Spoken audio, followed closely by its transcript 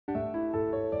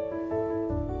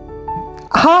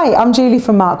Hi, I'm Julie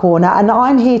from Mark Warner and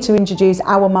I'm here to introduce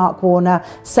our Mark Warner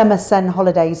Summer Sun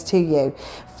Holidays to you.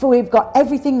 We've got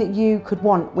everything that you could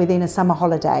want within a summer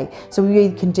holiday. So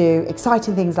we can do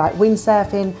exciting things like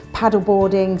windsurfing,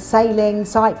 paddleboarding, sailing,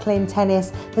 cycling,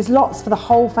 tennis. There's lots for the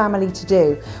whole family to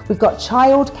do. We've got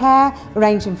childcare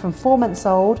ranging from 4 months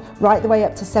old right the way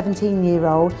up to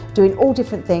 17-year-old, doing all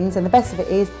different things, and the best of it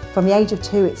is from the age of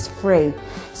 2 it's free.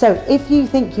 So if you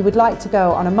think you would like to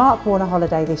go on a Mark Warner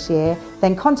holiday this year,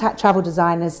 then contact Travel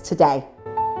Designers today.